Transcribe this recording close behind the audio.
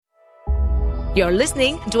You're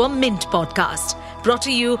listening to a Mint podcast brought to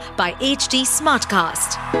you by HT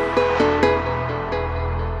Smartcast.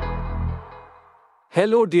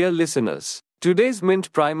 Hello, dear listeners. Today's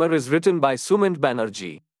Mint Primer is written by Sumant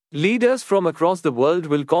Banerjee. Leaders from across the world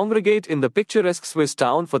will congregate in the picturesque Swiss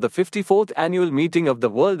town for the 54th annual meeting of the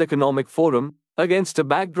World Economic Forum, against a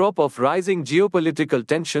backdrop of rising geopolitical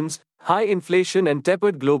tensions, high inflation and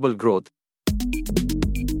tepid global growth.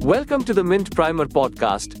 Welcome to the Mint Primer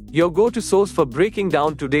podcast, your go-to source for breaking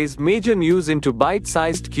down today's major news into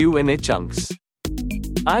bite-sized Q&A chunks.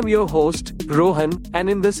 I'm your host, Rohan, and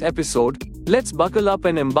in this episode, let's buckle up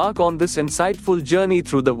and embark on this insightful journey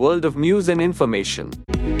through the world of news and information.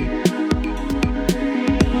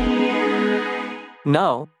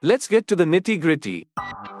 Now, let's get to the nitty-gritty.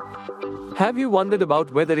 Have you wondered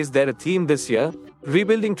about whether is there a theme this year?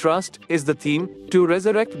 Rebuilding trust is the theme, to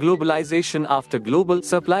resurrect globalization after global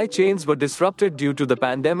supply chains were disrupted due to the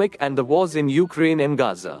pandemic and the wars in Ukraine and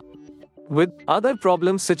Gaza. With other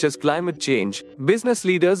problems such as climate change, business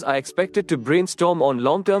leaders are expected to brainstorm on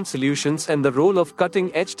long-term solutions and the role of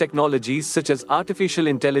cutting-edge technologies such as artificial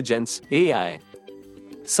intelligence, AI.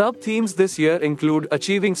 Sub-themes this year include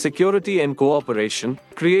achieving security and cooperation,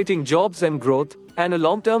 creating jobs and growth, and a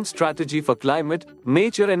long-term strategy for climate,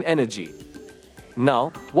 nature and energy.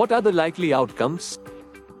 Now, what are the likely outcomes?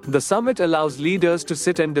 The summit allows leaders to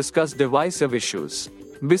sit and discuss divisive issues.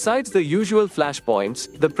 Besides the usual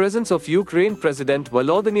flashpoints, the presence of Ukraine President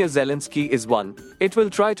Volodymyr Zelensky is one. It will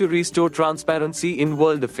try to restore transparency in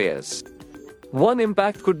world affairs. One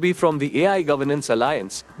impact could be from the AI Governance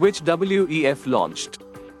Alliance, which WEF launched.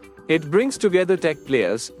 It brings together tech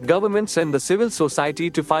players, governments and the civil society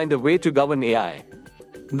to find a way to govern AI.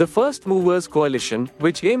 The First Movers Coalition,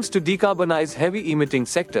 which aims to decarbonize heavy-emitting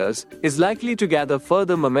sectors, is likely to gather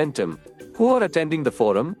further momentum. Who are attending the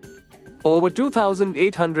forum? Over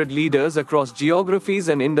 2,800 leaders across geographies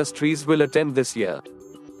and industries will attend this year.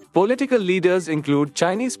 Political leaders include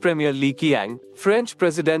Chinese Premier Li Qiang, French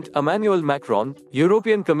President Emmanuel Macron,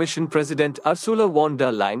 European Commission President Ursula von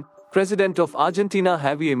der Leyen, President of Argentina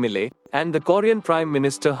Javier Milei, and the Korean Prime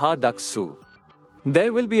Minister Ha Duck-soo.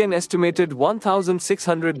 There will be an estimated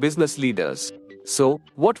 1,600 business leaders. So,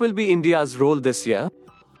 what will be India's role this year?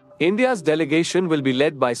 India's delegation will be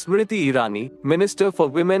led by Smriti Irani, Minister for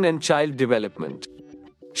Women and Child Development.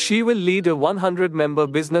 She will lead a 100-member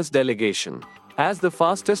business delegation. As the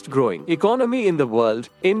fastest-growing economy in the world,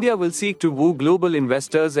 India will seek to woo global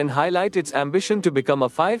investors and highlight its ambition to become a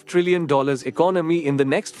 $5 trillion economy in the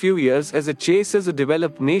next few years as it chases a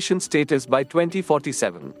developed nation status by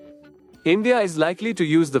 2047. India is likely to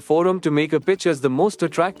use the forum to make a pitch as the most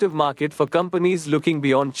attractive market for companies looking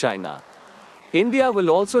beyond China. India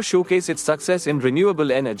will also showcase its success in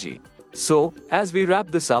renewable energy. So, as we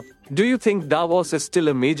wrap this up, do you think Davos is still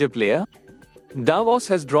a major player? Davos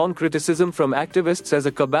has drawn criticism from activists as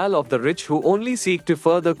a cabal of the rich who only seek to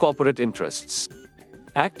further corporate interests.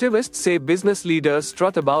 Activists say business leaders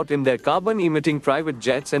strut about in their carbon-emitting private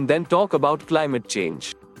jets and then talk about climate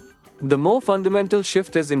change. The more fundamental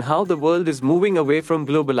shift is in how the world is moving away from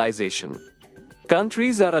globalization.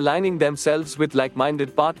 Countries are aligning themselves with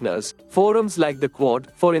like-minded partners, forums like the Quad,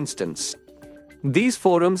 for instance. These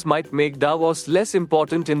forums might make Davos less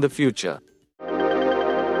important in the future.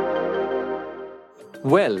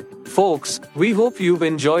 Well, folks, we hope you've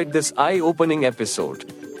enjoyed this eye-opening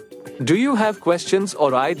episode. Do you have questions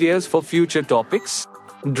or ideas for future topics?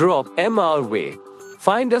 Drop them our way.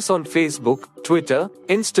 Find us on Facebook, Twitter,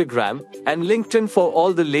 Instagram, and LinkedIn for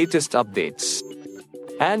all the latest updates.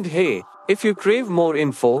 And hey, if you crave more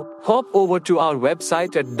info, hop over to our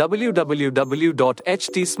website at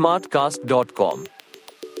www.htsmartcast.com.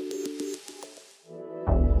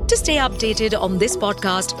 To stay updated on this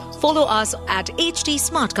podcast, follow us at HT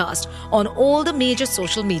Smartcast on all the major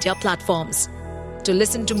social media platforms. To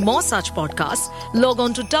listen to more such podcasts, log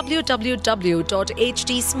on to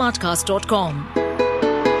www.htsmartcast.com.